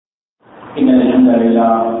إن الحمد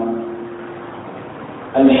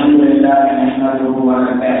لله نحمده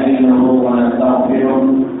ونستعينه ونستغفره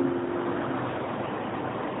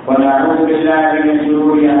ونعوذ بالله من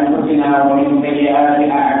شرور أنفسنا ومن سيئات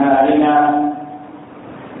أعمالنا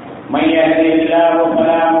من يهده الله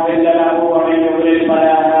فلا مضل له ومن يضلل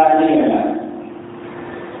فلا هادي له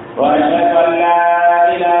وأشهد أن لا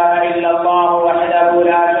إله إلا الله وحده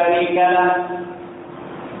لا شريك له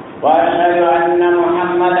وأشهد أن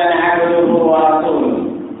محمدا عبده ورسوله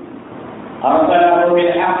أرسله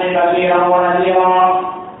بالحق بشيرا ونذيرا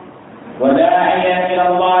وداعيا إلى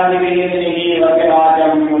الله بإذنه وسراجا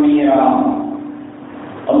منيرا.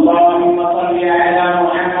 اللهم صل على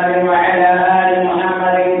محمد وعلى آل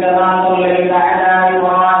محمد كما صليت على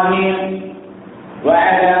إبراهيم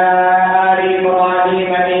وعلى آل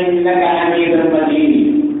إبراهيم إنك حميد مجيد.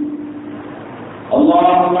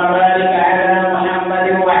 اللهم بارك على محمد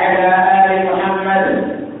وعلى آل محمد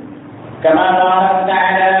كما باركت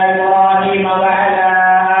على إبراهيم وعلى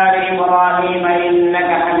آل إبراهيم إنك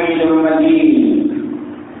حميد مجيد.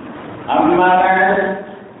 أما بعد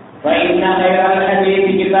فإن خير الحديث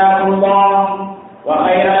كتاب الله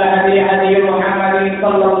وخير الهدي هدي محمد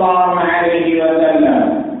صلى الله عليه وسلم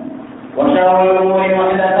وشر الأمور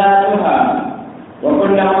محدثاتها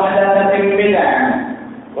وكل محدثة بدعة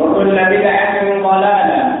وكل بدعة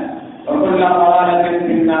ضلالة وكل ضلالة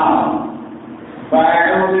في النار.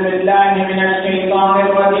 فأعوذ بالله من الشيطان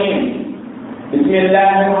الرجيم. بسم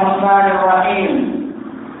الله الرحمن الرحيم.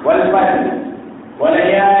 والفجر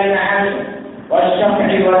وليال عشر والشفع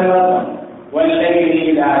والوتر والليل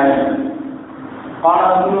إذا يسر. قال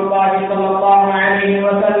رسول الله صلى الله عليه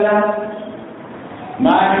وسلم: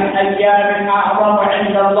 ما من أيام أعظم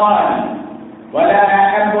عند الله ولا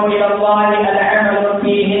أحب إلى الله العمل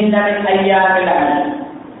فيهن من أيام العشر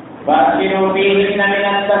فأكثروا فيهن من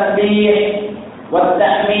التسبيح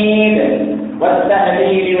والتحميد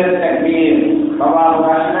والتهليل والتكبير. رواه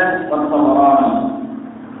أحمد والطبراني.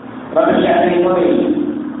 رب اشرح لي صدري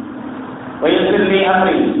ويسر لي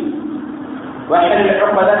أمري واحلل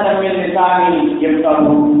عقدة من لساني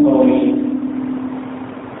يفقهوا قولي.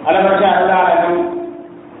 அளவற்ற அல்லாஹ்வும்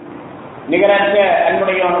நிகரற்ற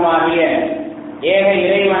அன்புடையவனுமாகிய ஏக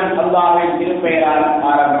இறைவன் அல்லாஹ்வின் திருப்பெயரால்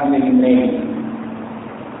ஆரம்பம் செய்கின்றேன்.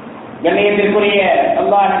 கண்ணியத்திற்குரிய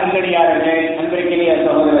அல்லாஹ் நல்லடியார்களே, அன்பிற்கினிய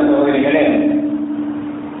சகோதர சகோதரிகளே,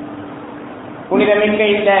 புனிதமிக்க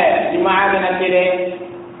இந்த ஜும்ஆ தினத்திலே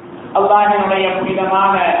அல்லாஹ்வினுடைய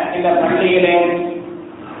புனிதமான இந்த பள்ளியிலே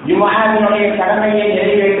ஜும்ஆவினுடைய கடமையை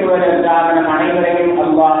நிறைவேற்றுவதற்காக நம் அனைவரையும்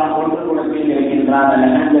அல்லாஹ் ஒன்று கொடுத்து இருக்கின்றான்.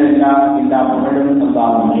 அல்ஹம்துலில்லாஹ். இந்த புகழும்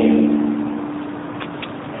அல்லாஹ்வுக்கே.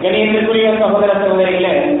 கண்ணியத்திற்குரிய சகோதர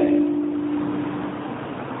சகோதரிகளே,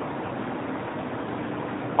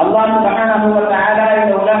 அல்லாஹ் சுப்ஹானஹு வ தஆலா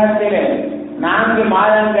இந்த உலகத்திலே 4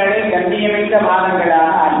 மாதங்களை கண்ணியமிக்க மாதங்களாக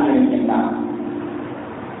ஆக்கியிருக்கின்றார்.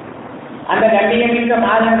 அந்த கண்ணியமிக்க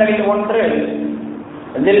மாதங்களில் ஒன்று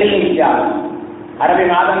தில்ஹிஜ்ஜா, அரபி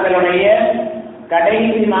மாதங்களுடைய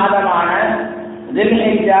கடைசி மாதமான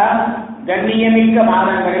தில்ஹிஜ்ஜா கண்ணியமிக்க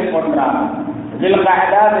மாதங்களில் ஒன்றாகும்.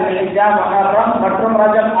 தில்கஅதா, தில்ஹிஜ்ஜா, முஹர்ரம் மற்றும்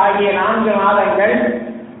ரஜப் ஆகிய 4 மாதங்கள்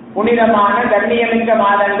புனிதமான கண்ணியமிக்க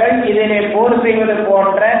மாதங்கள். இதிலே போர் செய்வது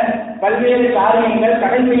போன்ற பல்வேறு காரியங்கள்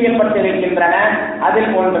தடை செய்யப்பட்டிருக்கின்றன. அதில்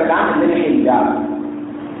ஒன்றுதான் தில்ஹிஜ்ஜா.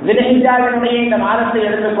 தில்ஹிஜ்ஜாவினுடைய இந்த மாதத்தை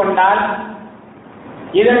எடுத்துக்கொண்டால்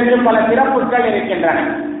இதற்கு பல சிறப்புகள் இருக்கின்றன.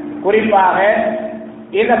 குறிப்பாக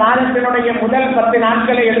இந்த மாதத்தினுடைய முதல் 10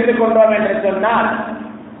 நாட்களை எடுத்துக்கொண்டோம் என்று சொன்னால்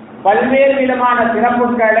பல்வேறு விதமான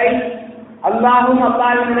சிறப்புகளை அல்லாஹ்வும்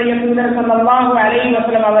அல்லாஹ்வினுடைய தூதர் ஸல்லல்லாஹு அலைஹி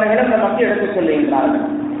வஸல்லம் அவர்களும் நமக்கு எடுத்துச் சொல்லுகின்றார்கள்.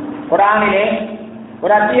 குர்ஆனிலே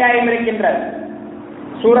ஒரு அத்தியாயம் இருக்கின்றது,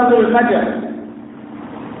 சூரத்துல் ஃபஜ்ர்.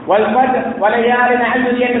 வல் ஃபஜ்ர் வலயாலின்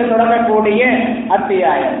அஷ்ர் என்று தொடங்கக்கூடிய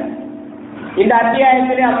அத்தியாயம். இந்த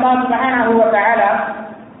அத்தியாயத்திலே அல்லாஹ் சுப்ஹானஹு வ தஆலா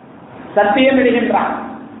சத்தியமிடுகின்றான்.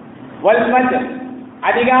 வல் ஃபஜ்ர்,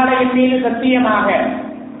 அதிகாலையின் மீது சத்தியமாக.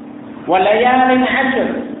 வலயாலின்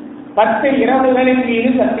அஷ்ர், 10 இரவுகளின் மீது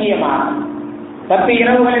சத்தியமாக. 10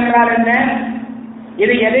 இரவுகள் என்றால் என்ன,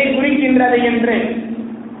 இது எதை குறிக்கின்றது என்று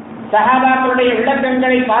சஹாபாக்களுடைய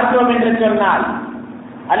விளக்கங்களை பார்த்தோம் என்று சொன்னால்,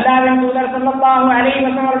 அல்லாஹ்வின் தூதர் ஸல்லல்லாஹு அலைஹி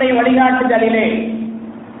வஸல்லம் அவருடைய வழிகாட்டுதலிலே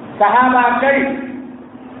சஹாபாக்கள்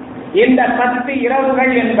இந்த 10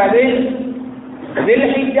 இரவுகள் என்பது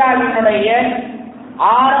தில்ஹிஜ்ஜாவினுடைய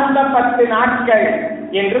ஆரம்ப 10 நாட்கள்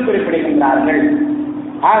என்று குறிப்பிடுகின்றார்கள்.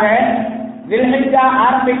 ஆக தில்ஹிஜ்ஜா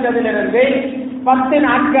ஆரம்பித்ததிலிருந்து 10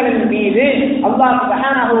 நாட்களின் மீது அல்லாஹ்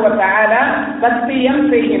சுப்ஹானஹு வ தஆலா சத்தியம்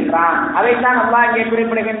செய்கின்றான். அதைத்தான் அல்லாஹ் இங்கே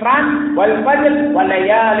குறிப்பிடுகின்றான். வல் ஃபஜ்ர்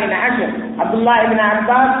வலயாலின் அஷ்ர். அப்துல்லாஹ் இப்னு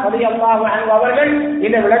அப்பாஸ் ரலியல்லாஹு அன்ஹு அவர்கள்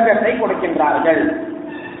இந்த விளக்கத்தை கொடுக்கின்றார்கள்.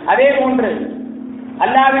 அதே போன்று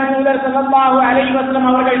அல்லாஹ்வின் தூதர் ஸல்லல்லாஹு அலைஹி வஸல்லம்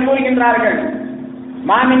அவர்கள் கூறுகின்றார்கள்,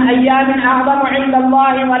 மா மின் அய்யாமின் அஅதமு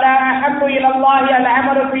இன்தல்லாஹி வலா அஹப்பு இலல்லாஹி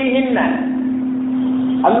அல்-அமலு ஃபீஹின்ன.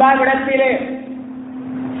 அல்லாஹ்விடத்திலே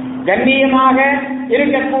கண்ணியமாக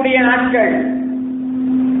இருக்கக்கூடிய நாட்கள்,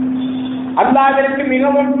 அல்லாஹ்விற்கு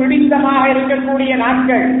மிகவும் பிடித்தமாக இருக்கக்கூடிய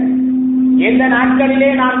நாட்கள், எந்த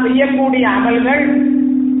நாட்களிலே நாம் செய்யக்கூடிய அமல்கள்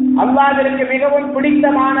அல்லாஹ்விற்கு மிகவும்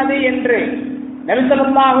பிடித்தமானது என்று நபி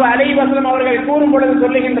ஸல்லல்லாஹு அலைஹி வஸல்லம் அவர்கள் கூறும் பொழுது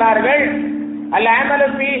சொல்லுகின்றார்கள், அல்-அமலு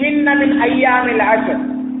ஃபீஹின்ன மின் அய்யாமில் அஷ்ர்.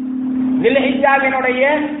 தில்ஹிஜ்ஜாவினுடைய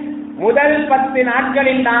முதல் 10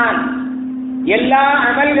 நாட்களில் தான் எல்லா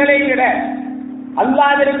அமல்களை விட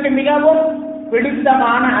அல்லாஹ்விற்கு மிகவும்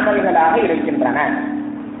பிடித்தமான அமல்களாக இருக்கின்றன.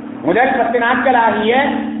 முதல் 10 நாட்களாகிய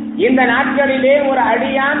இந்த நாட்களிலே ஒரு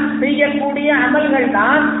அடியான் செய்யக்கூடிய அமல்கள்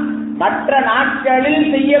தான் மற்ற நாட்களில்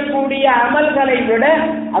செய்யக்கூடிய அமல்களை விட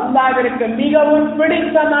அல்லாஹ்விற்கு மிகவும்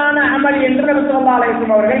பிடித்தமான அமல் என்று நபி ஸல்லல்லாஹு அலைஹி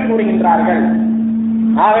வஸல்லம் அவர்கள் கூறுகின்றார்கள்.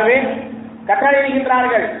 ஆகவே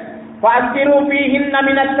கட்டளையிடுகின்றார்கள், ஃபஅக்திரு ஃபீஹின்ன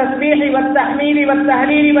மினத் தஸ்பீஹி வத் தஹ்மீதி வத்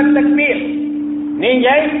தஹ்லீலி வத் தக்பீர்.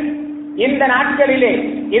 நீங்கள் இந்த நாட்களிலே,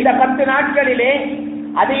 இந்த 10 நாட்களிலே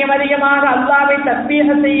அதிகமாக அல்லாஹ்வை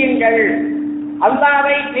தஸ்பீஹ் செய்யுங்கள்,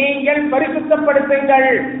 அல்லாஹ்வை நீங்கள்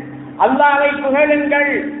பரிசுத்தப்படுத்துங்கள், அல்லாஹ்வை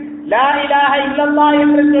புகழுங்கள், லா இலாஹ இல்லல்லாஹ்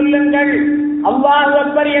என்று சொல்லுங்கள், அல்லாஹு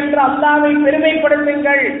அக்பர் என்று அல்லாஹ்வை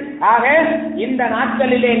பெருமைப்படுத்துங்கள். ஆக இந்த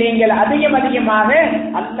நாட்களிலே நீங்கள் அதிகமாக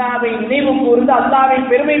அல்லாஹ்வை நினைவு கூர்ந்து அல்லாஹ்வை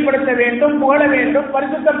பெருமைப்படுத்த வேண்டும், புகழ வேண்டும்,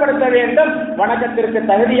 பரிசுத்தப்படுத்த வேண்டும். வணக்கத்திற்கு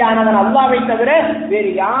தகுதியானவன் அல்லாஹ்வை தவிர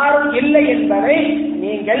வேறு யாரும் இல்லை என்பதை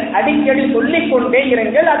நீங்கள் அடிக்கடி சொல்லிக் கொண்டே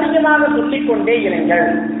இருங்கள், அதிகமாக சொல்லிக் கொண்டே இருங்கள்.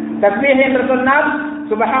 தஸ்பீஹ் என்று சொன்னால்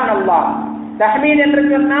சுப்ஹானல்லாஹ், தஹ்மீத் என்று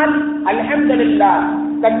சொன்னால் அல்ஹம்துலில்லாஹ்,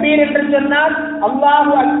 தக்பீர் என்று சொன்னால்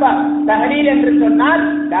அல்லாஹு அக்பர், தஹ்லீல் என்று சொன்னால்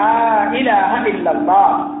லா இலாஹ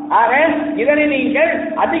இல்லல்லாஹ். ஆக இதனை நீங்கள்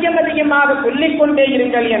அதிகமாக சொல்லிக் கொண்டே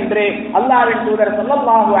இருங்கள் என்று அல்லாஹ்வின் தூதர்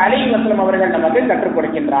ஸல்லல்லாஹு அலைஹி வஸல்லம் அவர்கள் நமக்கு கற்றுக்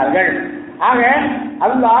கொடுக்கின்றார்கள். ஆக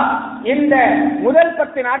அல்லாஹ் இந்த முதல்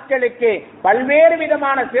 10 நாட்களுக்கு பல்வேறு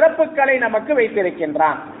விதமான சிறப்புகளை நமக்கு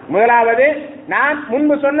வைத்திருக்கின்றான். முதலாவது, நான்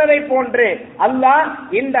முன்பு சொன்னதை போன்று அல்லாஹ்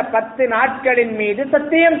இந்த 10 நாட்களின் மீது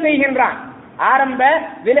சத்தியம் செய்கின்றான். ஆரம்ப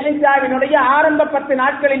தில்ஹிஜ்ஜாவினுடைய ஆரம்ப 10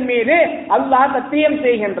 நாட்களின் மீது அல்லாஹ் சத்தியம்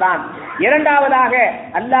செய்கின்றான். இரண்டாவதாக,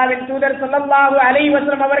 அல்லாஹ்வின் தூதர் ஸல்லல்லாஹு அலைஹி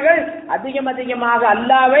வஸல்லம் அவர்கள் அதிகமாக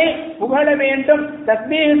அல்லாஹ்வை புகழ வேண்டும்,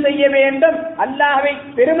 தஸ்பீஹ் செய்ய வேண்டும், அல்லாஹ்வை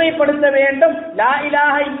பெருமைப்படுத்த வேண்டும், லா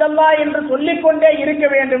இலாஹ இல்லல்லாஹ் என்று சொல்லிக்கொண்டே இருக்க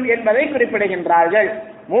வேண்டும் என்பதை குறிப்பிடுகின்றார்கள்.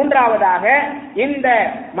 மூன்றாவதாக, இந்த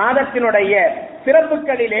மாதத்தினுடைய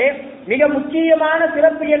சிறப்புகளிலே மிக முக்கியமான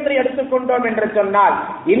சிறப்பு என்று எடுத்துக்கொண்டோம் என்று சொன்னால்,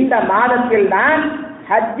 இந்த மாதத்தில் தான்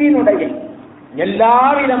ஹஜ்ஜினுடைய எல்லா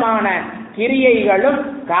விதமான கிரியைகளும்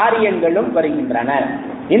காரியங்களும் வருகின்றன.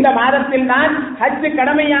 இந்த மாதத்தில் தான் ஹஜ்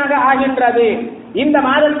கடமையாக ஆகின்றது. இந்த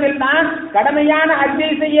மாதத்தில் தான் கடமையான ஹஜ்ஜை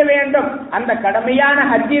செய்ய வேண்டும். அந்த கடமையான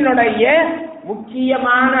ஹஜ்ஜினுடைய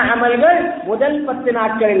முக்கியமான அமல்கள் முதல் 10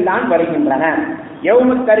 நாட்களில் தான் வருகின்றன.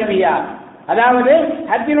 யௌமுத் தர்பியா, அதாவது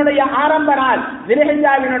ஹஜ்ஜினுடைய ஆரம்ப நாள்,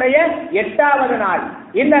 தில்ஹிஜ்ஜாவினுடைய 8வது நாள்.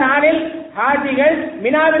 இந்த நாளில் ஹாஜிகள்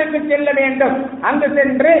மினாவிற்கு செல்ல வேண்டும். அங்கு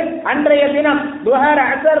சென்று அன்றைய தினம் துஹர்,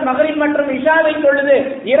 அஸர், மக்ரிப் மற்றும் இஷாவை தொழுது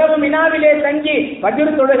இரவு மினாவிலே தங்கி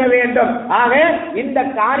ஃபஜ்ர் தொழுக வேண்டும். ஆக இந்த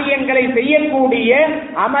காரியங்களை செய்யக்கூடிய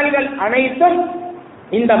அமல்கள் அனைத்தும்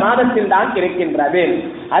இந்த மாதத்தில் தான் இருக்கின்றது.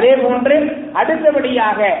 அதே போன்று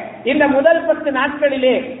அடுத்தபடியாக இந்த முதல் 10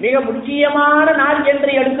 நாட்களிலே மிக முக்கியமான நாள்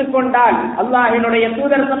என்று எடுத்துக்கொண்டால் அல்லாஹ்வினுடைய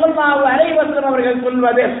தூதர் ஸல்லல்லாஹு அலைஹி வஸல்லம் அவர்கள்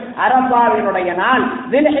சொல்வது அரஃபாவினுடைய நாள்,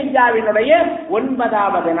 தில்ஹிஜ்ஜாவினுடைய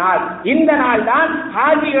 9வது நாள். இந்த நாள் தான்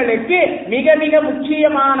ஹாஜிகளுக்கு மிக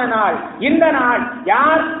முக்கியமான நாள். இந்த நாள்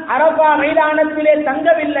யார் அரஃபா மைதானத்திலே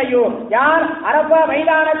தங்கவில்லையோ, யார் அரஃபா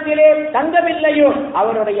மைதானத்திலே தங்கவில்லையோ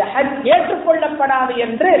அவருடைய ஹஜ் ஏற்றுக்கொள்ளப்படாது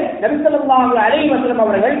என்று நபி ஸல்லல்லாஹு அலைஹி வஸல்லம்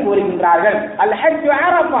அவர்கள் கூறுகின்றார்கள். அல் ஹஜ்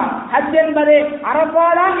அரஃபா, ஹஜ் என்பது அரஃபா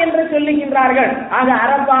தான் என்று சொல்லுகின்றார்கள். ஆக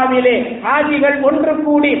அரஃபாவிலே ஹாஜிகள் ஒன்று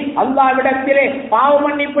கூடி அல்லாஹ்விடத்திலே பாவ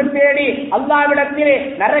மன்னிப்பு தேடி அல்லாஹ்விடத்திலே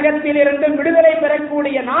நரகத்தில் இருந்து விடுதலை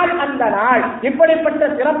பெறக்கூடிய நாள் அந்த நாள். இப்படிப்பட்ட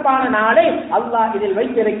சிறப்பான நாளை அல்லாஹ் இதில்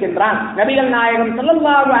வைத்திருக்கின்றான். நபிகள் நாயகம்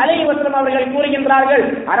ஸல்லல்லாஹு அலைஹி வஸல்லம் அவர்கள் கூறுகின்றார்கள்,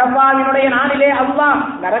 அரஃபாவினுடைய நாளிலே அல்லாஹ்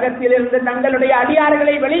நரகத்தில் இருந்து தங்களுடைய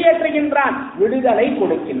அடியார்களை வெளியேற்றுகின்றான், விடுதலை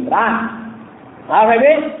கொடுக்கின்றான்.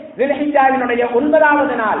 ஆகவே தில்ஹிஜ்ஜாவினுடைய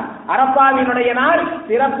 9வது நாள், அரஃபாவினுடைய நாள்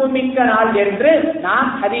சிறப்பு மிக்க நாள் என்று நாம்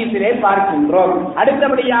ஹதீஸிலே பார்க்கின்றோம்.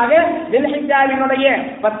 அடுத்தபடியாக தில்ஹிஜ்ஜாவினுடைய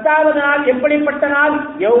 10வது நாள் எப்படிப்பட்ட நாள்?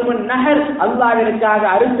 யௌமுன் நஹர், அல்லாஹ்விற்காக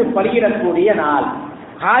அறுத்து பலியிடக்கூடிய நாள்.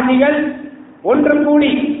 ஹாஜிகள் ஒன்று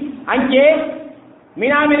கூடி அங்கே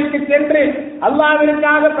மினாவிற்கு சென்று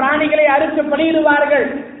அல்லாஹ்விற்காக பிராணிகளை அறுத்து பலியிடுவார்கள்.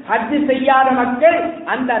 ஹஜ் செய்யாத மக்கள்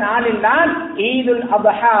அந்த நாளில் தான் ஈதுல்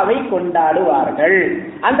அத்ஹாவை கொண்டாடுவார்கள்.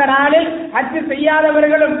 அந்த நாளில் ஹஜ்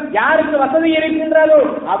செய்யாதவர்களும் யாருக்கு வசதி இருக்கின்றதோ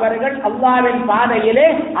அவர்கள் அல்லாஹ்வின் பாதையிலே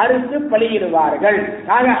அறுத்து பலியிடுவார்கள்.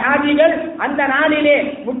 ஹாஜிகள் அந்த நாளிலே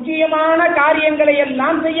முக்கியமான காரியங்களை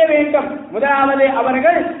எல்லாம் செய்ய வேண்டும். முதலாவது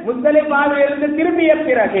அவர்கள் முஸ்தலிஃபாவிலிருந்து திரும்பிய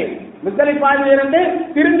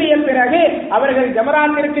பிறகு அவர்கள்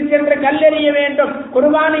ஜமராத்திற்கு சென்று கல்லெறிய வேண்டும்,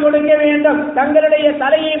 குர்பானி கொடுக்க வேண்டும், தங்களுடைய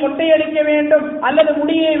தலையை மொட்டையடிக்க வேண்டும் அல்லது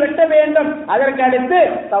முடியை வெட்ட வேண்டும். அதற்கு அடுத்து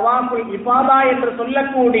தவாஃபுல் இஃபாதா என்று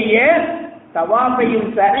சொல்லக்கூடிய தவாஃபையும்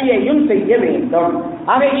சஅயையும் செய்ய வேண்டும்.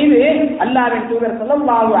 ஆக இது அல்லாஹ்வின் தூதர்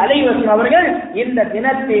ஸல்லல்லாஹு அலைஹி வஸல்லம் அவர்கள் இந்த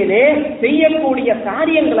தினத்திலே செய்யக்கூடிய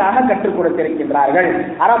காரியங்களாக கற்றுக் கொடுத்திருக்கிறார்கள்.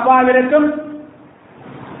 அரஃபாவிற்கும்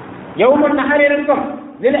யௌமுன் நஹர் இருக்கும்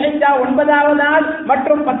தில்ஹிஜ்ஜா 9வது நாள்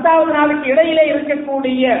மற்றும் 10வது நாளுக்கு இடையிலே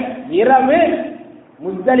இருக்கக்கூடிய இரவு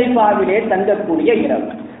முஸ்தலிஃபாவிலே தங்கக்கூடிய இரவு.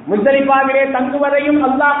 முஸ்தலிஃபாவிலே தங்குவதையும்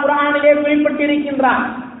அல்லாஹ் குர்ஆனிலே குறிப்பிட்டிருக்கின்றான்.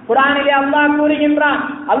 குர்ஆனிலே அல்லாஹ் கூறுகின்றான்,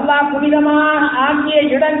 அல்லாஹ் புனிதமாக ஆக்கிய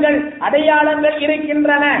இடங்கள், அடையாளங்கள்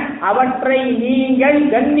இருக்கின்றன, அவற்றை நீங்கள்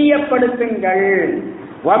கண்ணியப்படுத்துங்கள்.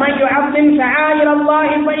 وَمَنْ يُعَظِّمْ شَعَائِرَ اللَّهِ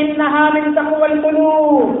فَإِنَّهَا مِنْ تَقْوَى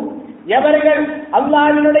الْقُلُوبِ. எவர்கள்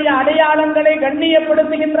அல்லாஹ்வினுடைய அடையாளங்களை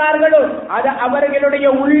கண்ணியப்படுத்துகின்றார்களோ அது அவர்களுடைய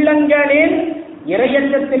உள்ளங்களில்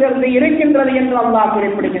இறையச்சத்திலிருந்து இருக்கின்றது என்று அல்லாஹ்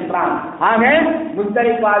குறிப்பிடுகின்றான். ஆக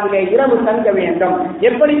முஸ்தலிஃபாவிலே இரவு தங்க வேண்டும்.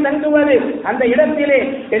 எப்படி தங்குவது? அந்த இடத்திலே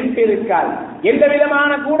டென்ட் இருக்காது, எந்த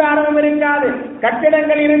விதமான கூடாரமும் இருக்காது,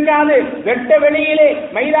 கட்டிடங்கள் இருக்காது. வெட்ட வெளியிலே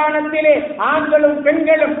மைதானத்திலே ஆண்களும்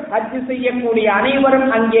பெண்களும் ஹஜ் செய்யக்கூடிய அனைவரும்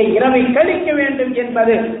அங்கே இரவை கழிக்க வேண்டும்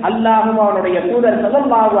என்பது அல்லாஹ்வும் அவனுடைய தூதர்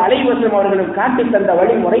ஸல்லல்லாஹு அலைஹி வஸல்லம் அவர்களும் காட்டித் தந்த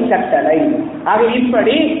வழிமுறை கட்டளை. ஆக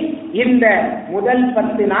இப்படி இந்த முதல்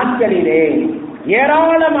 10 நாட்களிலே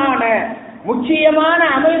ஏராளமான முக்கியமான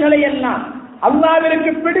அமல்களை எல்லாம்,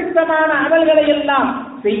 அல்லாஹ்விற்கு பிடித்தமான அமல்களை எல்லாம்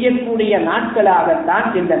செய்யக்கூடிய நாட்களாகத்தான்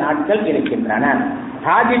இந்த நாட்கள் இருக்கின்றன.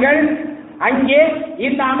 ஹாஜிகள் அங்கே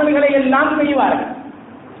இந்த அமல்களை எல்லாம் செய்வார்கள்.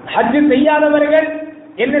 ஹஜ் செய்யாதவர்கள்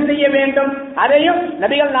என்ன செய்ய வேண்டும்? அதையும்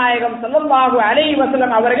நபிகள் நாயகம் ஸல்லல்லாஹு அலைஹி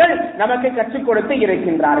வஸல்லம் அவர்கள் நமக்கு கற்றுக் கொடுத்து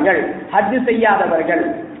இருக்கின்றார்கள். ஹஜ் செய்யாதவர்கள்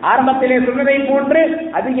ஆரம்பத்திலே சொன்னதை போன்று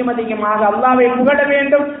அதிகமாக அல்லாஹ்வை புகழ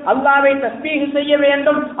வேண்டும், அல்லாஹ்வை தஸ்பீஹ் செய்ய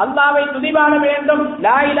வேண்டும், அல்லாஹ்வை துதிபாட வேண்டும்,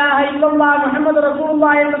 லா இலாஹ இல்லல்லாஹ் முஹம்மது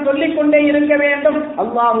ரசூலுல்லாஹ் என்று சொல்லிக் கொண்டே இருக்க வேண்டும்,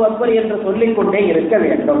 அல்லாஹு அக்பர் என்று சொல்லிக் கொண்டே இருக்க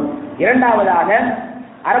வேண்டும். இரண்டாவதாக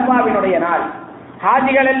அரஃபாவினுடைய நாள்,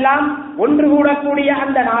 ஹாஜிகள் எல்லாம் ஒன்று கூடக்கூடிய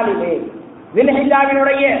அந்த நாளிலே,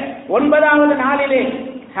 தில்ஹிஜ்ஜாவினுடைய 9வது நாளிலே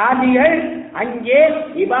ஹாஜிகள் அங்கே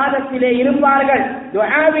இபாதத்திலே இருப்பார்கள்,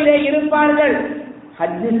 துஆவிலே இருப்பார்கள்.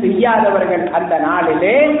 ஹஜ் செய்யாதவர்கள் அந்த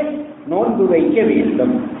நாளிலே நோன்பு வைக்க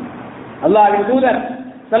வேண்டும். அல்லாஹ்வின் தூதர்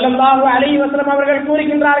ஸல்லல்லாஹு அலைஹி வஸல்லம் அவர்கள்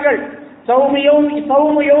கூறுகின்றார்கள், ஸௌமு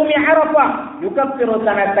யௌமி அரஃபா யுகஃபிரு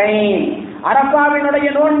ஸனத்தைன். அரஃபாவினுடைய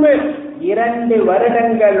நோன்பு 2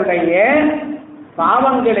 வருடங்களுடைய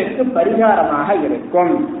பாவங்களுக்கு பரிகாரமாக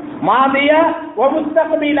இருக்கும். மாதியா வ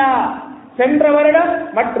முஸ்தக்பிலா, சென்ற வருடம்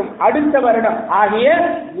மற்றும் அடுத்த வருடம் ஆகிய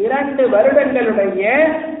 2 வருடங்களுடைய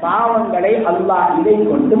பாவங்களை அல்லாஹ் இதை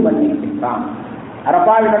கொண்டு மன்னிக்கின்றான்.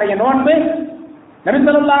 அரஃபாவினுடைய நோன்பு நபி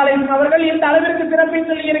ஸல்லல்லாஹு அலைஹி வஸல்லம் அவர்கள் இந்த அளவிற்கு சிறப்பித்து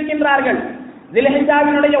சொல்லி இருக்கின்றார்கள்.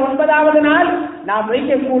 தில்ஹிஜ்ஜாவினுடைய 9வது நாள் நாம்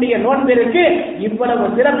வைக்கக்கூடிய நோன்பிற்கு இவ்வளவு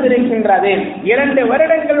சிறப்பு இருக்கின்றது. 2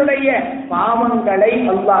 வருடங்களுடைய பாவங்களை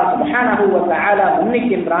அல்லாஹ் சுப்ஹானஹு வ தஆலா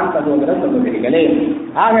மன்னிக்கின்றான். சகோதரர்களே,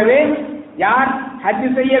 ஆகவே யார் ஹஜ்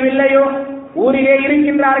செய்யவில்லையோ, ஊரிலே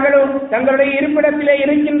இருக்கின்றார்களோ, தங்களுடைய இருப்பிடத்திலே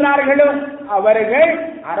இருக்கின்றார்களோ, அவர்கள்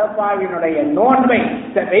அரஃபாவினுடைய நோன்பை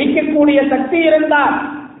வைக்கக்கூடிய சக்தி இருந்தால்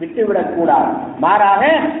விட்டுவிடக் கூடாது. மாறாக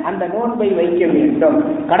அந்த நோன்பை வைக்க வேண்டும்.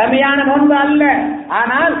 கடமையான நோன்பு அல்ல,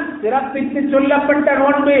 ஆனால் சிறப்பித்து சொல்லப்பட்ட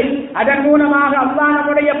நோன்பு. அதன் மூலமாக அல்லாஹ்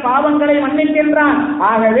நம்முடைய பாவங்களை மன்னிக்கின்றான்.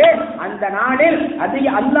 ஆகவே அந்த நாளில் அதிக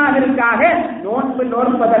அல்லாஹ்விற்காக நோன்பு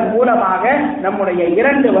நோற்பதன் மூலமாக நம்முடைய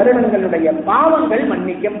 2 வருடங்களுடைய பாவங்கள்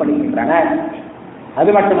மன்னிக்கப்படுகின்றன. அது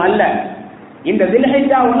மட்டுமல்ல, இந்த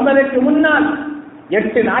தில்ஹிஜ்ஜா 9க்கு முன்னால்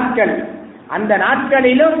 8 நாட்கள், அந்த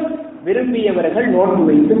நாட்களிலும் விரும்பியவர்கள் நோன்பு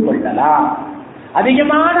வைத்துக் கொள்ளலாம்.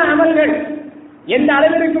 அதிகமான அமல்கள் எந்த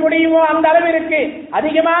அளவிற்கு முடியுமோ அந்த அளவிற்கு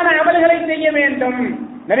அதிகமான அமல்களை செய்ய வேண்டும்.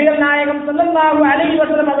 நபிகள் நாயகம் ஸல்லல்லாஹு அலைஹி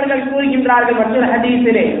வஸல்லம் அவர்கள் கூறுகின்றார்கள் மற்றொரு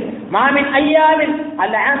ஹதீஸிலே, மாமின் ஐயாமின்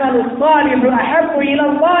அல் அமலு ஸாலிஹு அஹப்பு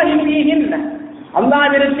இலல்லாஹி ஃபீஹின்ன.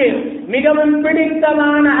 அல்லாஹ்விற்கு மிகவும்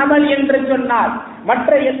பிடித்தமான அமல் என்று சொன்னால்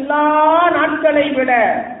மற்ற எல்லா நாட்களை விட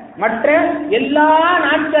மற்ற எல்லா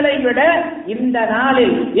நாட்களை விட இந்த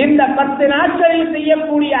நாளில் இந்த 10 நாட்களில்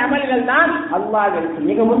செய்யக்கூடிய அமல்கள் தான் அல்லாஹ்விற்கு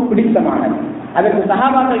மிகவும் பிடித்தமானது. அதற்கு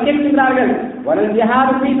சஹாபாக்கள் கேட்கின்றார்கள், வல்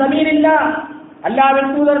ஜிஹாது ஃபீ சபீலில்லாஹ்,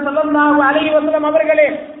 அல்லாஹ்வின் தூதர் ஸல்லல்லாஹு அலைஹி வஸல்லம் அவர்களே,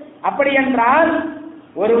 அப்படி என்றால்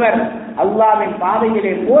ஒருவர் அல்லாஹ்வின்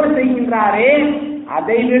பாதையிலே போர் செய்கின்றாரே,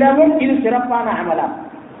 அதை விடவும் இது சிறப்பான அமலா?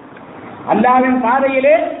 அல்லாஹ்வின்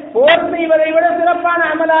பாதையிலே போர் செய்வதை விட சிறப்பான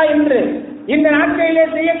அமலா என்று இந்த நாட்களிலே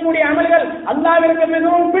செய்யக்கூடிய அமல்கள் அல்லாஹ்விற்கு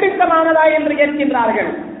மிகவும் பிடித்தமானதா என்று கேட்கின்றார்கள்.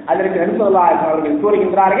 அதற்கு ரசூலுல்லாஹி அவர்கள்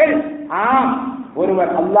கூறுகின்றார்கள், ஆம்,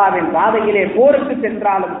 ஒருவர் அல்லாஹ்வின் பாதையிலே போருக்கு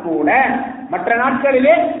சென்றாலும் கூட மற்ற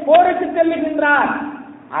நாட்களிலே போருக்கு செல்லுகின்றார்,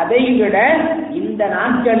 அதை விட இந்த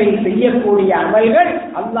நாட்களில் செய்யக்கூடிய அமல்கள்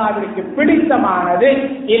அல்லாஹ்விற்கு பிடித்தமானது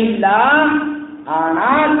இல்லா.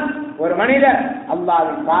 ஆனால் ஒரு மனிதர்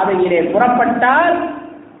அல்லாஹ்வின் பாதையிலே புறப்பட்டால்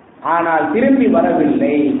ஆனால் திரும்பி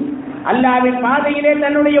வரவில்லை, அல்லாஹ்வின் பாதையிலே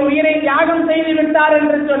தன்னுடைய உயிரை தியாகம் செய்து விட்டார்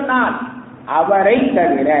என்று சொன்னால் அவரை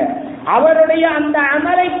தவிர, அவருடைய அந்த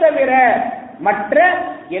அமலை தவிர மற்ற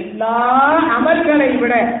எல்லா அமல்களை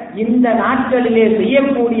விட இந்த நாட்களிலே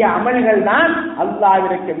செய்யக்கூடிய அமல்கள் தான்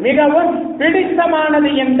அல்லாஹ்விற்கு மிகவும்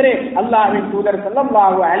பிடித்தமானது என்று அல்லாஹ்வின் தூதர்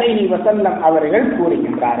ஸல்லல்லாஹு அலைஹி வஸல்லம் அவர்கள்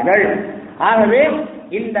கூறுகின்றார்கள். ஆகவே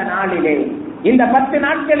இந்த நாளிலே, இந்த 10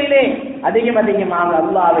 நாட்களிலே அதிகமாக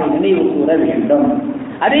அல்லாஹ்வை நினைவு கூற வேண்டும்,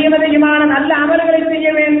 அதிகமான நல்ல அமல்களை செய்ய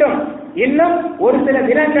வேண்டும். இன்னும் ஒரு சில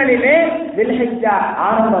தினங்களிலே தில்ஹிஜ்ஜா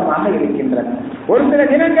ஆரம்பமாக இருக்கின்றது, ஒரு சில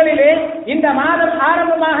தினங்களிலே இந்த மாதம்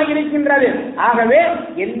ஆரம்பமாக இருக்கின்றது. ஆகவே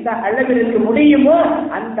எந்த அளவிற்கு முடியுமோ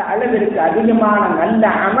அந்த அளவிற்கு அதிகமான நல்ல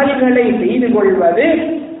அமல்களை செய்து கொள்வது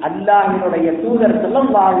அல்லாஹ்வினுடைய தூதர்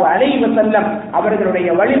ஸல்லல்லாஹு அலைஹி வஸல்லம் அவர்களுடைய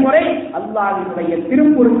வழிமுறை. அல்லாஹ்வினுடைய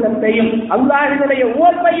திருப்புருத்தத்தையும் அல்லாஹ்வினுடைய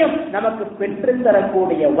உவப்பையும் நமக்கு பெற்றுத்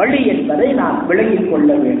தரக்கூடிய வழி என்பதை நாம் விளங்கிக் கொள்ள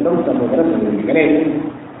வேண்டும் சகோதர சகோதரிகளே.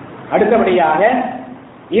 அடுத்தபடியாக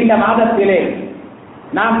இந்த மாதத்திலே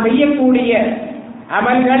நாம் செய்யக்கூடிய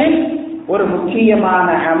அமல்களில் ஒரு முக்கியமான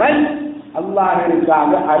அமல்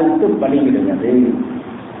அல்லாஹ்விற்காக அறுத்து பலியிடுவது,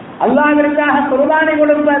 அல்லாஹ்விற்காக குர்பானி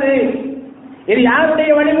கொடுப்பது. இது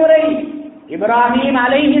யாருடைய வழிமுறை? இப்ராஹிம்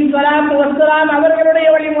அலைஹிஸ்ஸலாத்து வஸ்ஸலாம் அவர்களுடைய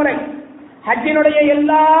வழிமுறை. ஹஜ்ஜினுடைய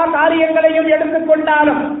எல்லா காரியங்களையும்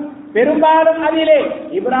எடுத்துக்கொண்டாலும் பெரும்பாலும் அதிலே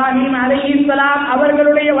இப்ராஹிம் அலைஹிஸ்ஸலாம்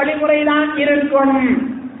அவர்களுடைய வழிமுறைதான் இருக்கும்.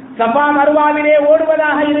 சஃபா மர்வாவிலே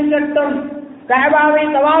ஓடுவதாக இருக்கட்டும், கஅபாவை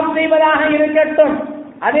தவாப் செய்வதாக இருக்கட்டும்,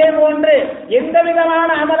 அதே போன்று எந்த விதமான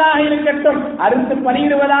அமலாக இருக்கட்டும், அறுத்து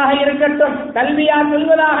பலியிடுவதாக இருக்கட்டும், கல்வியா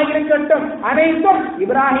சொல்வதாக இருக்கட்டும், அனைத்தும்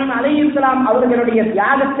இப்ராஹிம் அலைஹிஸ்ஸலாம் அவர்களுடைய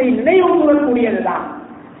தியாகத்தை நினைவு கூறக்கூடியதுதான்.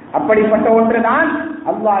 அப்படிப்பட்ட ஒன்றுதான்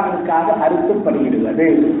அல்லாஹ்விற்காக அறுத்து பலியிடுவது.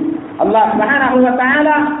 அல்லாஹ் சுப்ஹானஹு வ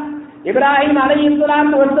தஆலா இப்ராஹிம்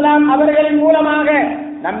அலைஹிஸ்ஸலாத்து வஸ்ஸலாம் அவர்களின் மூலமாக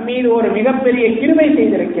நம்மீது ஒரு மிகப்பெரிய கிருபை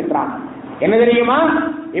செய்திருக்கின்றான். என்ன தெரியுமா?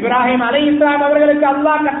 இப்ராஹிம் அலைஹிஸ்ஸலாம் அவர்களுக்கு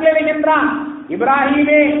அல்லாஹ் கட்டளையிடுகின்றான்,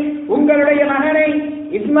 இப்ராஹிமே, உங்களுடைய மகனை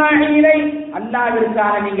இஸ்மாயிலை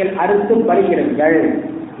அல்லாஹ்விற்காக நீங்கள் அறுத்து பலியிடுங்கள்.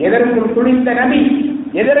 எதற்கும் துணிந்த நபி,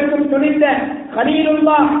 எதற்கும் துணிந்த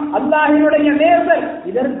கலீலுல்லாஹ், அல்லாஹ்வினுடைய நேசர்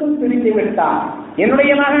இதற்கும் துணிந்து விட்டார்.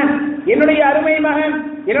 என்னுடைய மகன், என்னுடைய அருமை மகன்,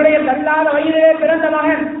 என்னுடைய தள்ளாத வயதிலே பிறந்த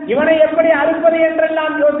மகன், இவனை எப்படி அறுப்பது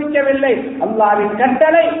என்றெல்லாம் யோசிக்கவில்லை. அல்லாஹ்வின்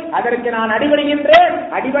கட்டளை, அதற்கு நான் அடிபணிகின்றேன்.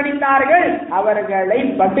 அடிபணிந்தார்கள். அவர்களை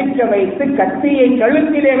படுக்க வைத்து கத்தியை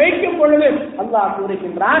கழுத்திலே வைக்கும் பொழுது அல்லாஹ்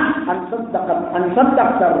கூறுகின்றான்,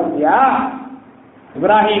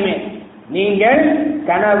 இப்ராஹிமே, நீங்கள்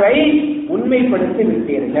கனவை உண்மைப்படுத்தி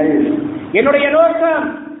விட்டீர்கள். என்னுடைய நோக்கம்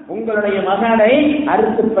உங்களுடைய மகனை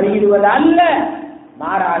அறுத்து பலியிடுவது அல்ல,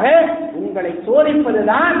 மாறாக உங்களை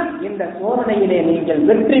சோதிப்பதுதான். இந்த சோதனையிலே நீங்கள்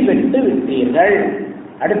வெற்றி பெற்று விட்டீர்கள்.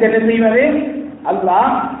 அடுத்து என்ன செய்வது?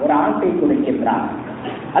 அல்லாஹ் ஒரு ஆட்டை கொடுக்கின்றான்.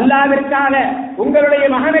 அல்லாஹ்விற்காக உங்களுடைய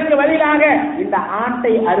மகனுக்கு பதிலாக இந்த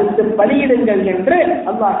ஆட்டை அறுத்து பலியிடுங்கள் என்று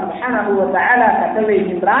அல்லாஹ் சுப்ஹானஹு வ தஆலா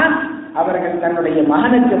கட்டளையிடுகின்றான். அவர்கள் தன்னுடைய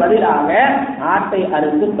மகனுக்கு பதிலாக ஆட்டை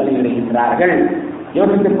அறுத்து பலியிடுகின்றார்கள்.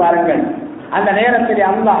 யோசித்து பாருங்கள், அந்த நேரத்தில்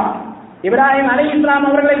அல்லாஹ் இப்ராஹிம் அலைஹிஸ்ஸலாம்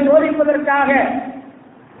அவர்களை சோதிப்பதற்காக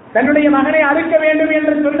தன்னுடைய மகனை அறுக்க வேண்டும்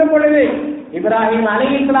என்று சொல்லும் பொழுது இப்ராஹிம்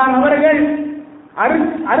அலைஹிஸ்ஸலாம் அவர்கள்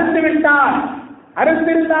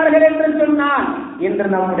அறுத்திருந்தார்கள் என்று சொன்னால், இன்று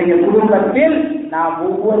நம்முடைய குடும்பத்தில் நாம்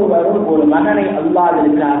ஒவ்வொருவரும் ஒரு மகனை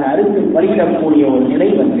அல்லாஹ்விற்காக அறுத்து பலியிடக்கூடிய ஒரு நிலை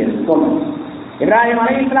வந்திருக்கும். இப்ராஹிம்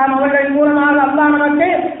அலைஹிஸ்ஸலாம் அவர்கள் மூலமாக அல்லாஹ் நமக்கு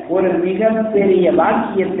ஒரு மிகப்பெரிய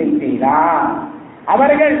பாக்கியத்தை செய்தார்.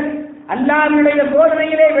 அவர்கள் அல்லாஹ்வுடைய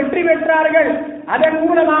சோதனையிலே வெற்றி பெற்றார்கள். அதன்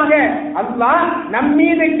மூலமாக அல்லாஹ்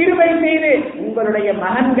நம்மீது கிருபை செய்து உங்களுடைய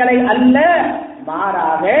மகன்களை அல்ல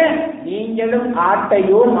மாறாக நீங்களும்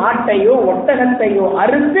ஆட்டையோ மாட்டையோ ஒட்டகத்தையோ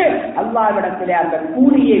அறுத்து அல்லாஹ்விடத்திலே அந்த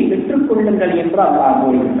கூலியை பெற்றுக் கொள்ளுங்கள் என்று அல்லாஹ்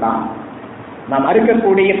கூறுகின்றான். நாம்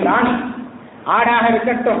அறுக்கக்கூடிய பிராணி ஆடாக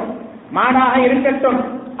இருக்கட்டும், மாடாக இருக்கட்டும்,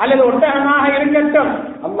 அல்லது ஒட்டகமாக இருக்கட்டும்,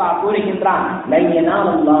 அல்லாஹ் கூறுகின்றான்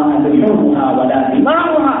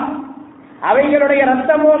அவைகளுடைய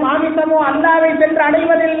ரத்தமோ மாமிசமோ அல்லாஹ்வை சென்று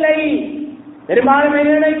அடைவதில்லை.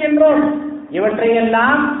 பெரும்பாலும் நினைக்கின்றோம்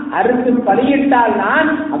இவற்றையெல்லாம் அறுத்து பலியிட்டால் தான்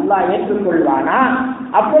அல்லாஹ் ஏற்றுக்கொள்வானா?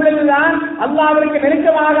 அப்பொழுதுதான் அல்லாஹ்விற்கு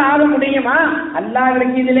நெருக்கமாக ஆக முடியுமா?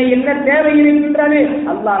 அல்லாஹ்விற்கு இதிலே என்ன தேவை இருக்கின்றது?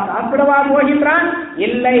 அல்லாஹ் சாப்பிடவா போகின்றான்?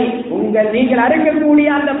 இல்லை. நீங்கள் அறுக்கக்கூடிய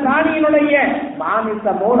அந்த பிராணியினுடைய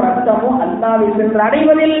மாமிசமோ ரத்தமோ அல்லாஹ்வை சென்று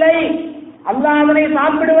அடைவதில்லை. அல்லாஹ் அவனை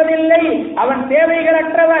சாப்பிடுவதில்லை. அவன்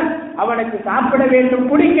தேவைகளற்றவன். அவனுக்கு சாப்பிட வேண்டும்,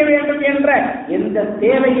 குடிக்க வேண்டும் என்ற எந்த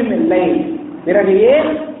தேவையும் இல்லை. பிறகு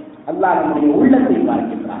அல்லாஹ் நம்முடைய உள்ளத்தை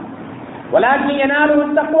பார்க்கின்றான்.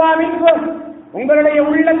 உங்களுடைய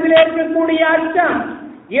உள்ளத்திலே இருக்கக்கூடிய அச்சம்,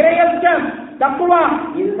 இறையச்சம், தக்வா,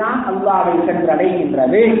 இதுதான் அல்லாஹ்வை சென்று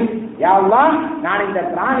அடைகின்றது. யா அல்லாஹ், நான் இந்த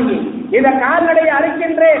பிராணியை, இந்த கால்நடையை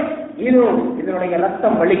அறுக்கின்றேன், இதனுடைய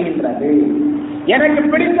ரத்தம் வழிகின்றது. எனக்கு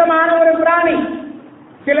பிடித்தமான ஒரு பிராணி,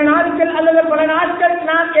 சில நாட்கள் அல்லது பல நாட்கள்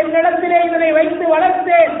நான் என்னிடத்திலே இதனை வைத்து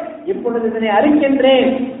வளர்த்தேன், இப்பொழுது இதனை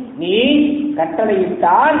அறுக்கின்றேன். நீ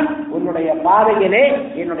கட்டளையிட்டால் உன்னுடைய பாதையிலே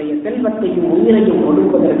என்னுடைய செல்வத்தையும் உயிரையும்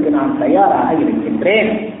கொடுப்பதற்கு நான் தயாராக இருக்கின்றேன்.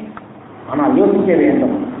 ஆனால் யோசிக்க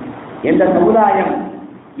வேண்டும், எந்த சமுதாயம்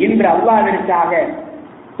இன்று அல்லாஹ்விற்காக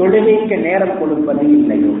தொழுகைக்கு நேரம் கொடுப்பது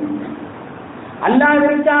இல்லையோ,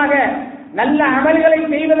 அல்லாஹ்விற்காக நல்ல அமல்களை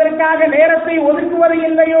செய்வதற்காக நேரத்தை ஒதுக்குவது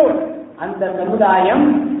இல்லையோ, அந்த சமுதாயம்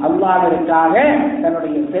அல்லாஹ்விற்காக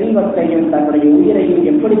தன்னுடைய செல்வத்தையும் தன்னுடைய உயிரையும்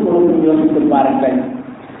எப்படி கொடுக்கும் யோசித்து பாருங்கள்.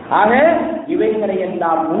 ஆக இவைகளை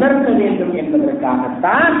எல்லாம் உணர்த்த வேண்டும்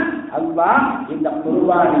என்பதற்காகத்தான் அல்லாஹ் இந்த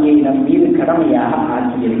குர்பானியை நம் மீது கடமையாக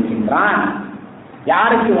ஆக்கியிருக்கின்றான்.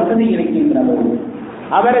 யாருக்கு வசதி இருக்கின்றதோ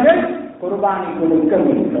அவர்கள் குர்பானி கொடுக்க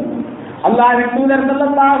வேண்டும். அல்லாஹ்வின் தூதர்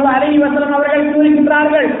ஸல்லல்லாஹு அலைஹி வஸல்லம் அவர்கள்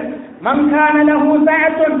கூறுகின்றார்கள், மன் கான லஹு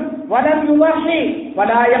சஅத்துன் வலம் யுவஹி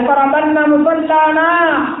வலா யக்ரபன்ன முஸல்லானா.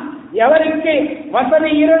 எவருக்கு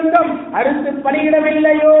வசதி இருந்தும் அறுத்து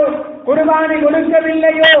பலியிடவில்லையோ, குர்பானி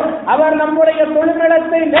கொடுக்கவில்லையோ, அவர் நம்முடைய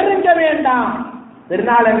தொழுமிடத்தை நெருங்க வேண்டாம்.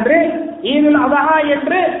 திருநாள் என்று, ஈதுல் அத்ஹா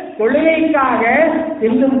என்று தொழுகைக்காக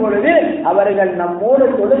செல்லும் பொழுது அவர்கள் நம்மோடு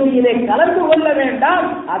தொழுகையிலே கலந்து கொள்ள வேண்டாம்,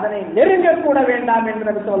 அதனை நெருங்க கூட வேண்டாம்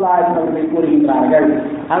என்று அவர்கள் கூறுகின்றார்கள்.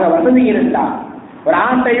 ஆக வசதி இருந்தால் ஒரு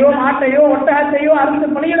ஆட்டையோ மாட்டையோ ஒட்டகத்தையோ அறுத்து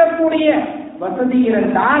பலியிடக்கூடிய வசதி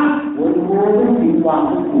இருந்தால் ஒருபோதும்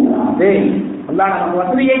பின்வாங்க கூடாது. அல்லாஹ் நமக்கு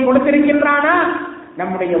வசதியை கொடுத்திருக்கின்றானா,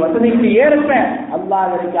 நம்முடைய வசதிக்கு ஏற்ப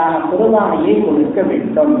அல்லாஹ்விற்காக குர்பானியை கொடுக்க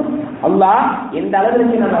வேண்டும். அல்லாஹ் எந்த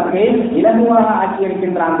அளவிற்கு நமக்கு இலகுவாக ஆக்கி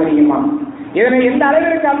இருக்கின்றான் தெரியுமா? இதனை எந்த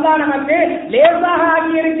அளவிற்கு அல்லாஹ் நமக்கு லேசாக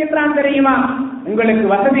ஆக்கி இருக்கின்றான் தெரியுமா? உங்களுக்கு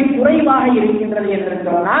வசதி குறைவாக இருக்கின்றது என்று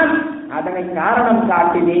சொன்னால் அதனை காரணம்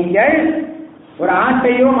காட்டி நீங்கள் ஒரு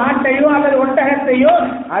ஆட்டையோ மாட்டையோ அல்லது ஒட்டகத்தையோ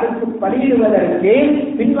அறுத்து பலியிடுவதற்கு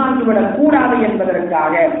பின்வாங்கிவிடக் கூடாது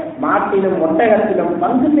என்பதற்காக மாட்டிலும் ஒட்டகத்திலும்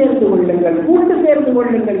பங்கு சேர்த்து கொள்ளுங்கள், கூட்டு சேர்த்து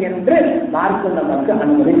கொள்ளுங்கள் என்று மார்க்கம் நமக்கு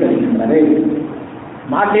அனுமதி தருகின்றது.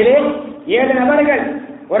 மாட்டிலே 7 நபர்கள்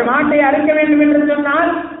ஒரு மாட்டை அறுக்க வேண்டும் என்று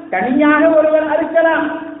சொன்னால் தனியாக ஒருவர் அறுக்கலாம்.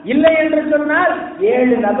 இல்லை என்று சொன்னால்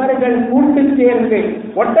 7 நபர்கள் கூட்டு சேர்ந்து,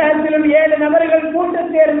 ஒட்டகத்திலும் 7 நபர்கள் கூட்டு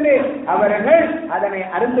சேர்ந்து அவர்கள் அதனை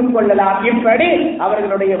அறுத்துக் கொள்ளலாம். இப்படி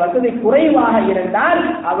அவர்களுடைய வசதி குறைவாக இருந்தால்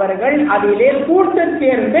அவர்கள் அதிலே கூட்டு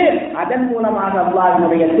சேர்ந்து அதன் மூலமாக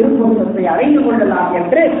அல்லாஹ்வுடைய திருப்பொருத்தத்தை அடைந்து கொள்ளலாம்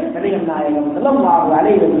என்று நபிகள் நாயகம் ஸல்லல்லாஹு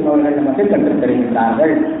அலைஹி வஸல்லம் அவர்கள் நமக்கு கற்றுத்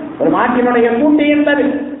தருகின்றார்கள். ஒரு மாட்டினுடைய கூட்டு என்பது,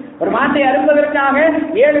 ஒரு மாட்டை அறுப்பதற்காக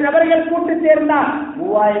 7 நபர்கள் கூட்டு சேர்ந்தால்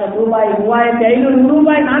 3000 ரூபாய், 3500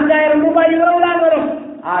 ரூபாய், 4000 ரூபாய் இவ்வளவுதான் வரும்.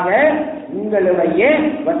 ஆக உங்களுடைய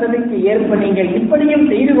வசதிக்கு ஏற்ப நீங்கள் இப்படியும்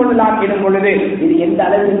செய்து கொள்ளலாம் எனும் பொழுது இது எந்த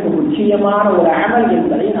அளவிற்கு முக்கியமான ஒரு அமல்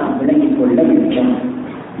என்பதை நாம் விளங்கிக் கொள்ள வேண்டும்.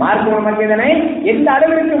 மார்க்கம் இதனை எந்த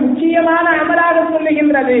அளவிற்கு முக்கியமான அமலாக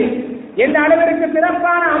சொல்லுகின்றது, எந்த அளவிற்கு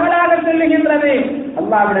சிறப்பான அமலாக சொல்லுகின்றது,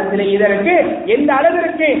 அல்லாஹ்விடத்திலே இதற்கு எந்த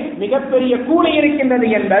அளவிற்கு மிகப்பெரிய கூலி இருக்கின்றது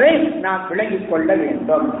என்பதை நாம் விளங்கிக் கொள்ள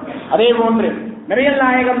வேண்டும். அதே போன்று நபிகள்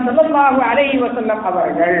நாயகம் ஸல்லல்லாஹு அலைஹி வஸல்லம்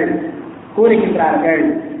அவர்கள் கூறுகின்றார்கள்,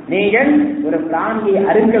 நீங்கள் ஒரு பிராணியை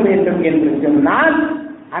அறுக்க வேண்டும் என்று சொன்னால்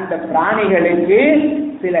அந்த பிராணிகளுக்கு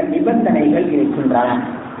சில நிபந்தனைகள் இருக்கின்றன.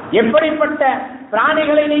 எப்படிப்பட்ட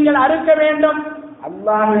பிராணிகளை நீங்கள் அறுக்க வேண்டும்?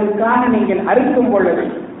 அல்லாஹ்விற்காக நீங்கள் அறுக்கும் பொழுது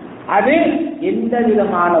அது எந்த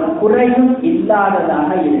விதமான குறையும் இல்லாததாக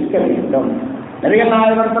இருக்க வேண்டும். நபிகள்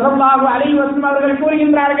நாயகம் ஸல்லல்லாஹு அலைஹி வஸல்லம் அவர்கள்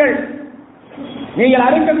கூறுகின்றார்கள், நீங்கள்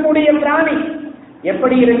அறுக்கக்கூடிய பிராணி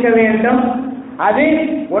எப்படி இருக்க வேண்டும்? அது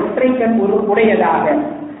ஒற்றை கண் உடையதாக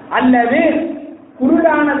அல்லது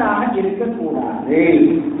குருடானதாக இருக்கக்கூடாது.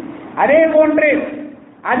 அதே போன்று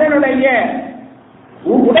அதனுடைய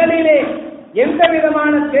உடலிலே எந்த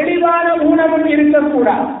விதமான தெளிவான ஊனமும்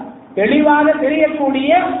இருக்கக்கூடாது. தெளிவாக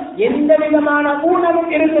தெரியக்கூடிய எந்த விதமான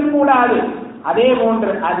ஊனமும் இருக்கக்கூடாது. அதே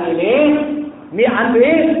போன்று அதிலே அது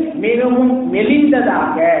மிகவும்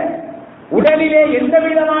மெலிந்ததாக, உடலிலே எந்த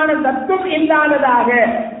விதமான சத்தும் இல்லாததாக,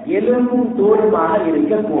 எலும்பும் தோலுமாக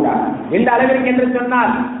இருக்கக்கூடாது. எந்த அளவிற்கு என்று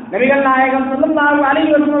சொன்னால் நபிகள் நாயகம் ஸல்லல்லாஹு அலைஹி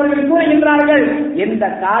வஸல்லம் அவர்கள் கூறுகின்றார்கள், எந்த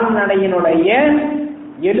கால்நடையினுடைய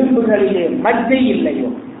எலும்புகளிலே மஜ்ஜை இல்லையோ,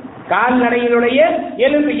 கால்நடையினுடைய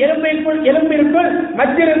எலும்பிற்குள்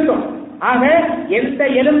மஜ்ஜை இருக்கும். ஆக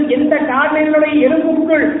எந்த கால்நடையினுடைய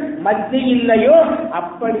எலும்புக்குள் மஜ்ஜை இல்லையோ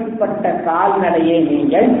அப்படிப்பட்ட கால்நடையை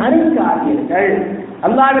நீங்கள் அறுக்காதீர்கள்.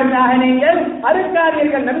 அல்லாஹ்விற்காக நீங்கள்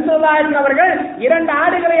அறுக்காதீர்கள். நபி ஸல்லல்லாஹு அலைஹி வஸல்லம் அவர்கள் 2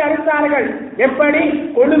 ஆடுகளை அறுத்தார்கள். எப்படி?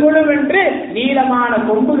 கொழுகொழுவென்று நீளமான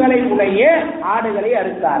கொம்புகளை உடைய ஆடுகளை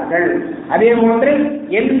அறுத்தார்கள். அதே போன்று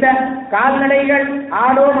எந்த கால்நடைகள்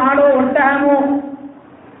ஆடோ மாடோ ஒட்டகமோ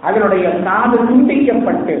அதனுடைய காது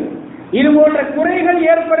துண்டிக்கப்பட்டு இது போன்ற குறைகள்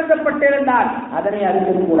ஏற்படுத்தப்பட்டிருந்தால் அதனை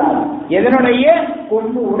அறுக்கக்கூடாது. எதனுடைய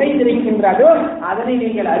கொம்பு உடைந்திருக்கின்றதோ அதனை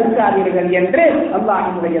நீங்கள் அறுக்காதீர்கள் என்று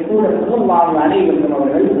அல்லாஹ்வுடைய தூதர் ஸல்லல்லாஹு அலைஹி வஸல்லம்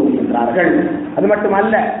அவர்கள் கூறுகின்றார்கள். அது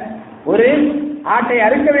மட்டுமல்ல, ஒரு ஆட்டை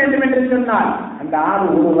அறுக்க வேண்டும் என்று சொன்னால் அந்த ஆடு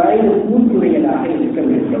 1 வயது பூர்த்தியுடையதாக இருக்க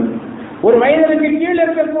வேண்டும். 1 வயதிற்கு கீழ்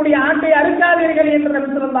இருக்கக்கூடிய ஆட்டை அறுக்காதீர்கள் என்று நபி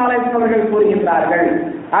ஸல்லல்லாஹு அலைஹி வஸல்லம் அவர்கள் கூறுகின்றார்கள்.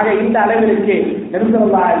 ஆக இந்த அளவிற்கு நபி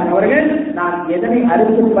ஸல்லல்லாஹு அலைஹி வஸல்லம் அவர்கள் நாம் எதனை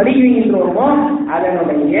அறுத்து படுகின்றோமோ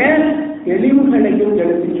அதனுடைய தெளிவுகளையும்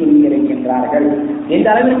எடுத்து சொல்லி இருக்கின்றார்கள். இந்த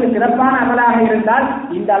அளவிற்கு சிறப்பான அமலாக இருந்தால்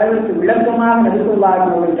இந்த அளவிற்கு விளக்கமாக நபி ஸல்லல்லாஹு அலைஹி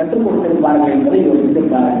வஸல்லம் அவர்கள் கற்றுக் கொடுத்திருப்பார்கள் என்பதை யோசித்து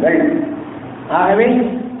பாருங்கள். ஆகவே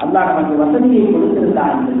அல்லாஹ் நமக்கு வசதியை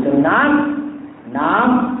கொடுத்திருந்தார் என்று சொன்னால்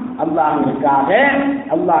நாம் அல்லாஹ்விற்காக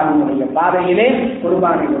அல்லாஹ்வினுடைய பாதையிலே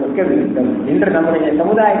குர்பானை கொடுக்க வேண்டும். இன்று நம்முடைய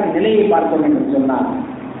சமுதாயத்தின் நிலையை பார்த்தோம் என்று சொன்னால்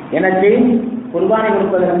எனக்கு குர்பானை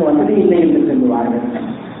கொடுப்பதற்கு வசதி இல்லை என்று சொல்லுவார்கள்.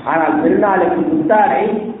 ஆனால் திருநாளுக்கு புத்தாடை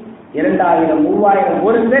 2000, 3000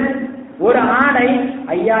 ஒரு செட், ஒரு ஆடை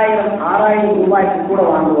 5000, 6000 ரூபாய்க்கு கூட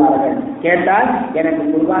வாங்குவார்கள். கேட்டால் எனக்கு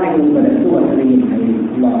குர்பானை கொடுப்பதற்கு வசதி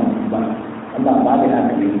இல்லை. அல்லாஹ்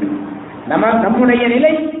பாதுகாக்க வேண்டும். நம்முடைய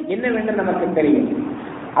நிலை என்னவென்று நமக்கு தெரியும்.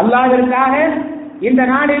 அல்லாஹ்விற்காக இந்த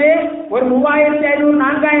நாடிலே ஒரு 3500,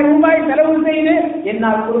 4000 ரூபாய் செலவு செய்து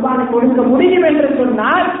என்னால் குர்பானை கொடுக்க முடியும் என்று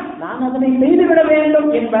சொன்னால் நான் அதனை செய்துவிட வேண்டும்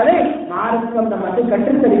என்பதை மார்க்கம் நமக்கு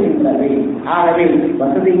கற்றுத்தருகின்றது. ஆகவே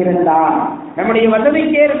வசதி இருந்தால் நம்முடைய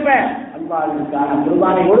வசதிக்கு ஏற்ப அல்லாஹ்விற்கான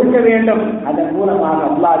குர்பானை கொடுக்க வேண்டும். அதன் மூலமாக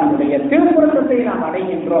அல்லாஹ்வினுடைய திருப்பொருத்தத்தை நாம்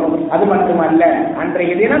அடைகின்றோம். அது மட்டுமல்ல,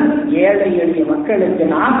 அன்றைய தினம் ஏழை எளிய மக்களுக்கு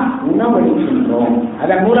நாம் உணவளிக்கின்றோம்.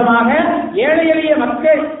 அதன் மூலமாக ஏழை எளிய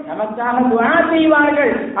மக்கள் நமக்காக துஆ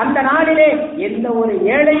செய்வார்கள். அந்த நாளிலே எந்த ஒரு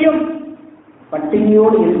ஏழையும்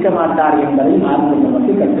பட்டினியோடு இருக்க மாட்டார் என்பதை மார்க்கம்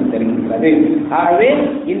நமக்கு கற்றுத் தருகின்றது. ஆகவே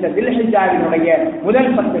இந்த தில்ஹிஜ்ஜாவினுடைய முதல்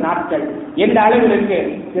 10 நாட்கள் எந்த அளவிற்கு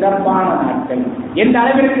சிறப்பான நாட்கள், எந்த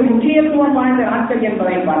அளவிற்கு முக்கியத்துவம் வாய்ந்த நாட்கள்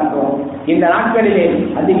என்பதை பார்ப்போம். இந்த நாட்களிலே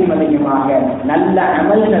அதிகமாக நல்ல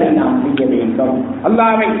அமல்களை நாம் செய்ய வேண்டும்.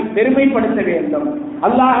 அல்லாஹ்வை பெருமைப்படுத்த வேண்டும்,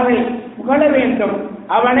 அல்லாஹ்வை புகழ வேண்டும்,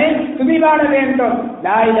 அவனை துதிபாட வேண்டும்.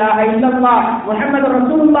 லா இலாஹ இல்லல்லாஹ் முஹம்மது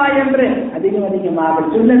ரசூலுல்லாஹ் என்று அதிகமாக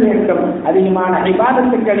சொல்ல வேண்டும். அதிகமான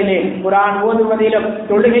இபாதத்துகளிலே குர்ஆன் ஓதுவதிலும்,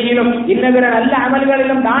 தொழுகையிலும், இன்னபிற நல்ல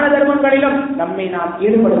அமல்களிலும், தான தர்மங்களிலும் நம்மை நாம்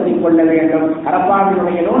ஈடுபடுத்திக் கொள்ள வேண்டும்.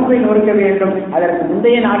 அரபாவினுடைய நோன்பை நோக்க வேண்டும். அதற்கு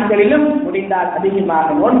முந்தைய நாட்களிலும் முடிந்தால்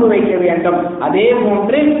அதிகமாக நோன்பு வைக்க வேண்டும். அதே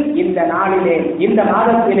போன்று இந்த நாளிலே, இந்த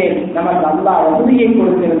மாதத்திலே நமக்கு அல்லாஹ் வசதியை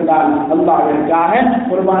கொடுத்திருந்தால் அல்லாஹ்விற்காக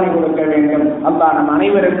குர்பானை கொடுக்க வேண்டும். அல்லாஹ் நம்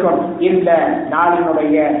அனைவருக்கும் இந்த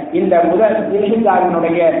நாளினுடைய, இந்த முதல்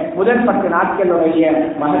தில்ஹிஜ்ஜாவினுடைய முதல் 10 நாட்களுடைய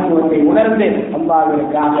மகத்துவத்தை உணர்ந்து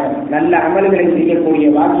அல்லாஹ்விற்காக நல்ல அமல்களை செய்யக்கூடிய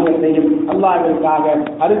வாக்கியத்தையும், அல்லாஹ்விற்காக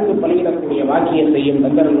அறுத்து பலியிடக்கூடிய வாக்கியத்தையும்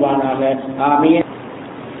தந்தருள்வானாக. ஆமீன்.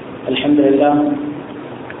 அல்ஹம்துலில்லாஹ்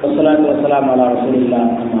வஸ்ஸலாத்து வஸ்ஸலாமு அலா ரசூலில்லாஹ்.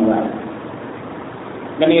 அம்மா பஅத்.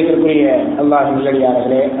 கண்ணியத்திற்குரிய அல்லாஹ்வின்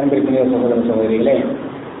நல்லடியார்களே, அன்பிற்குரிய சகோதர சகோதரிகளே,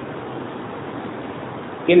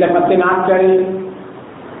 இந்த 10 நாட்கள்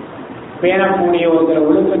பேணக்கூடிய ஒரு சில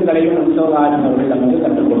ஒழுக்கங்களையும் அவர்கள் நமக்கு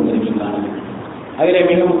கற்றுக் கொடுத்திருக்கின்றார்கள். அதிலே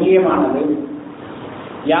மிக முக்கியமானது,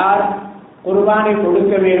 யார் குர்பானை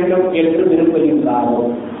கொடுக்க வேண்டும் என்று விரும்புகின்றாரோ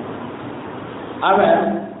அவர்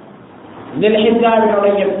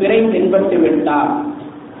தில்ஹிஜ்ஜாவினுடைய பிறை தென்பட்டு விட்டால்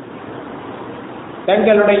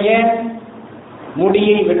தங்களுடைய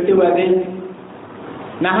முடியை வெட்டுவது,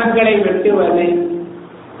 நகங்களை வெட்டுவது,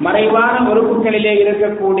 மறைவான உறுப்புகளிலே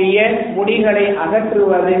இருக்கக்கூடிய முடிகளை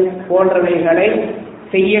அகற்றுவது போன்றவைகளை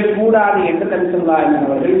செய்யக்கூடாது என்று நபி ஸல்லல்லாஹு அலைஹி வஸல்லம்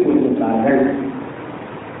அவர்கள் கூறுகிறார்கள்.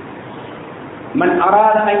 மன்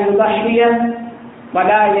அராத அன் யுதஹிய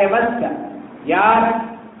ஃபலா யமஸ்ஸ, யார்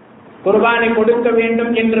குர்பானை கொடுக்க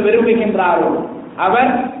வேண்டும் என்று விரும்புகின்றாரோ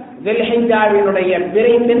அவர் ذுல்ஹிஜ்ஜாவினுடைய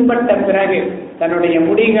பிறை தென்பட்ட பிறகு தன்னுடைய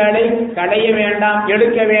முடிகளை கடைய வேண்டாம்,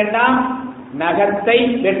 எடுக்க வேண்டாம், நகத்தை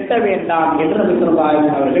வெட்ட வேண்டாம் என்று நபி ஸல்லல்லாஹு அலைஹி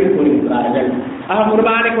வஸல்லம் அவர்கள் கூறுகிறார்கள்.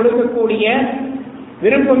 குர்பானை கொடுக்கக்கூடிய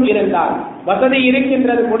விருப்பம் இருந்தால், வசதி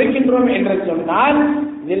இருக்கின்றது, கொடுக்கின்றோம் என்று சொன்னால்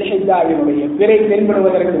ذுல்ஹிஜ்ஜாவினுடைய பிறை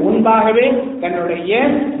தென்படுவதற்கு முன்பாகவே தன்னுடைய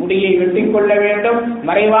முடியை வெட்டிக் கொள்ள வேண்டும்,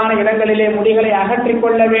 மறைவான இடங்களிலே முடிகளை அகற்றிக்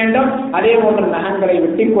கொள்ள வேண்டும், அதே போன்று நகங்களை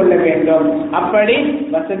வெட்டிக் கொள்ள வேண்டும். அப்படி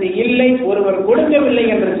வசதி இல்லை, ஒருவர் கொடுக்கவில்லை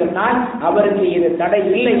என்று சொன்னால் அவருக்கு இது தடை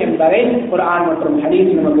இல்லை என்பதை குர்ஆன் மற்றும்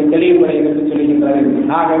ஹதீஸ் நமக்கு தெளிவுரை எடுத்து சொல்கின்றது.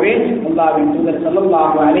 ஆகவே அல்லாஹ்வின் தூதர்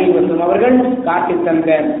ஸல்லல்லாஹு அலைஹி வஸல்லம் அவர்கள் காட்டித்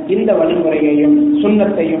தந்த இந்த வழிமுறையையும்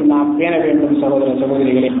சுன்னத்தையும் நாம் பேண வேண்டும். சகோதர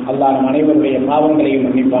சகோதரிகளே, அல்லாஹ் நம் அனைவருடைய பாவங்களையும்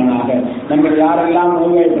மன்னிப்பானாக. நம்ம யாரெல்லாம்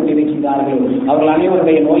நோய்வாய்ப்பட்டிருக்கின்றார்களோ அவர்கள்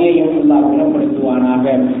அனைவருடைய நோயையும் அல்லாஹ் குணப்படுத்துவானாக.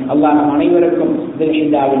 அல்லாஹ் நம் அனைவருக்கும்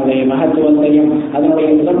ذுல்ஹிஜ்ஜாவினுடைய மகத்துவத்தையும் அதனுடைய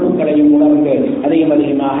சிறப்புகளையும் உணர்ந்து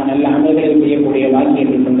அதிகமாக நல்ல அமல்களை செய்யக்கூடிய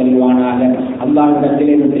வாக்கியத்தை தந்தருவானாக.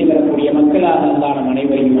 அல்லாஹ்விடத்திலே வெற்றி பெறக்கூடிய மக்களாக அல்லாஹ் நம்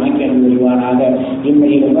அனைவரையும் ஆக்கி அருள்வானாக.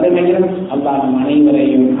 இம்மையிலும் மறுமையிலும் அல்லாஹ் நம்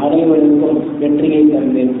அனைவருக்கும் வெற்றியை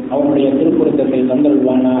தந்து அவனுடைய திருப்பொருத்தத்தை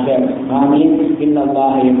தந்தருவானாக. ஆமீன்.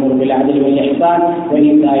 இன்னல்லாஹ யஅமுரு பில் அத்லி வல் இஹ்சான் வ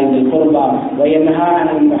ஈதாஇ ذில் குர்பா வ யன்ஹா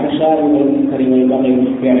அனில் ஃபஹ்ஷாஇ வல் முன்கரி வல் பகி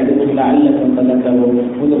யஅதுக்கும் லஅல்லக்கும் ததக்கரூன்.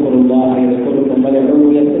 உذ்குருல்லாஹ யذ்குருக்கும் வதஊஹு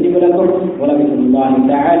யஸ்தஜிப் லக்கும் வ லபில்லாஹி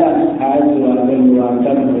தஆலா ஆஜில் வ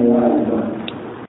அஜல் வ அஜல்.